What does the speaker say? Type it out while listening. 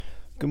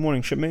Good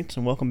morning, shipmates,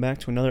 and welcome back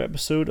to another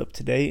episode of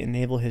Today in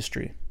Naval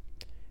History.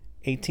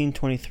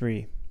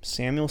 1823,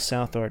 Samuel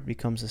Southard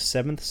becomes the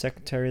 7th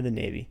Secretary of the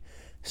Navy,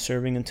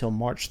 serving until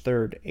March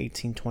 3rd,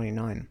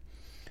 1829.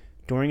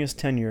 During his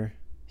tenure,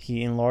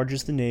 he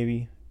enlarges the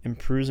Navy,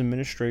 improves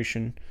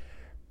administration,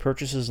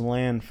 purchases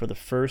land for the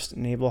first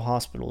naval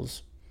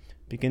hospitals,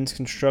 begins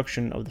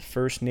construction of the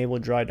first naval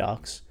dry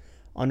docks,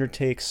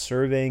 undertakes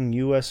surveying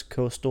U.S.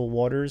 coastal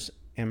waters,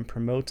 and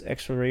promotes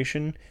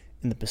exploration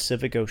in the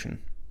Pacific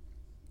Ocean.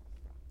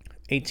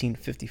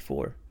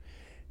 1854.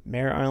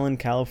 Mare Island,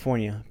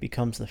 California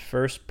becomes the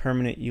first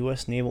permanent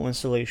U.S. naval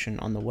installation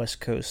on the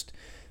West Coast,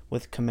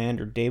 with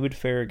Commander David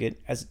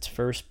Farragut as its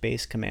first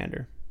base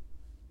commander.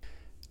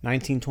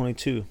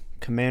 1922.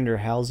 Commander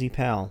Halsey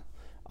Powell,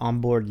 on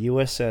board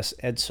USS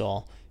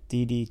Edsall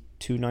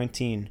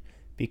DD-219,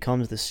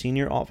 becomes the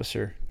senior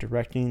officer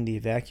directing the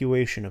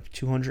evacuation of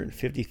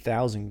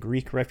 250,000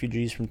 Greek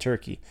refugees from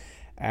Turkey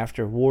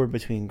after war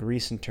between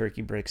Greece and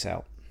Turkey breaks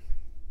out.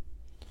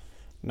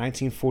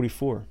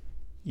 1944,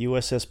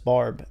 USS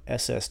Barb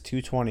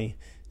SS-220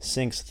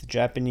 sinks the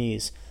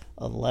Japanese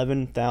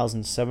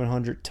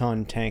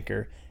 11,700-ton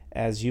tanker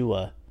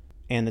Azusa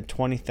and the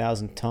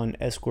 20,000-ton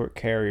escort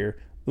carrier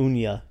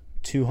Unya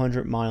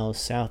 200 miles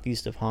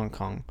southeast of Hong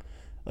Kong.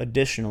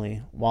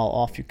 Additionally, while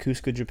off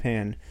Yokosuka,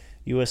 Japan,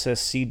 USS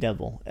Sea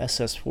Devil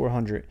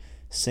SS-400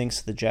 sinks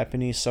the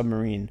Japanese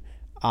submarine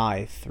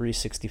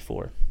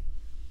I-364.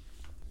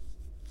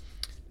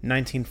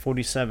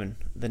 1947,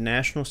 the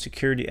National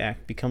Security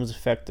Act becomes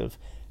effective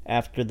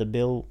after the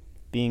bill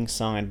being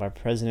signed by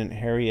President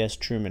Harry S.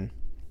 Truman.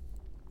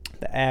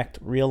 The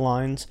act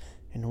realigns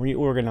and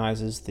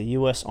reorganizes the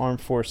U.S. Armed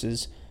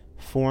Forces,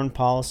 foreign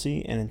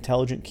policy, and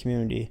intelligence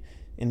community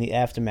in the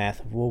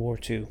aftermath of World War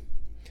II.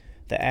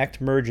 The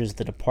act merges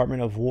the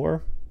Department of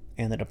War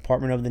and the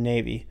Department of the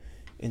Navy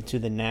into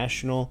the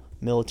National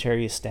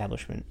Military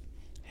Establishment,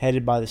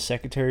 headed by the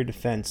Secretary of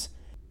Defense,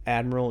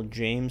 Admiral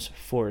James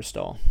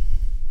Forrestal.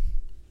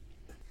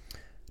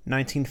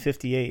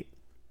 1958,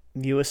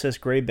 USS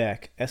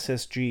Grayback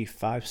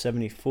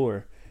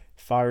SSG-574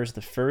 fires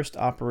the first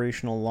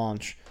operational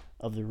launch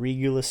of the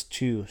Regulus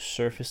II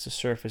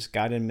surface-to-surface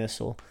guided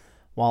missile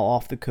while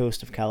off the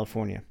coast of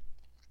California.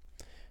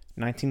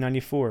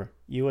 1994,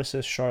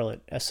 USS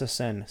Charlotte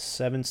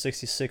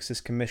SSN-766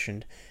 is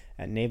commissioned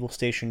at Naval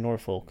Station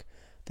Norfolk,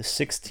 the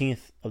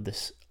 16th of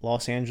the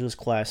Los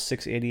Angeles-class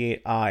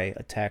 688I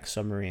attack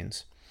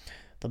submarines.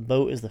 The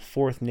boat is the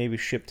 4th Navy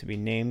ship to be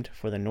named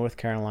for the North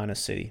Carolina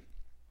city.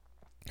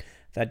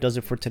 That does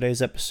it for today's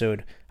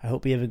episode. I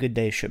hope you have a good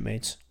day,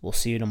 shipmates. We'll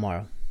see you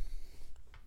tomorrow.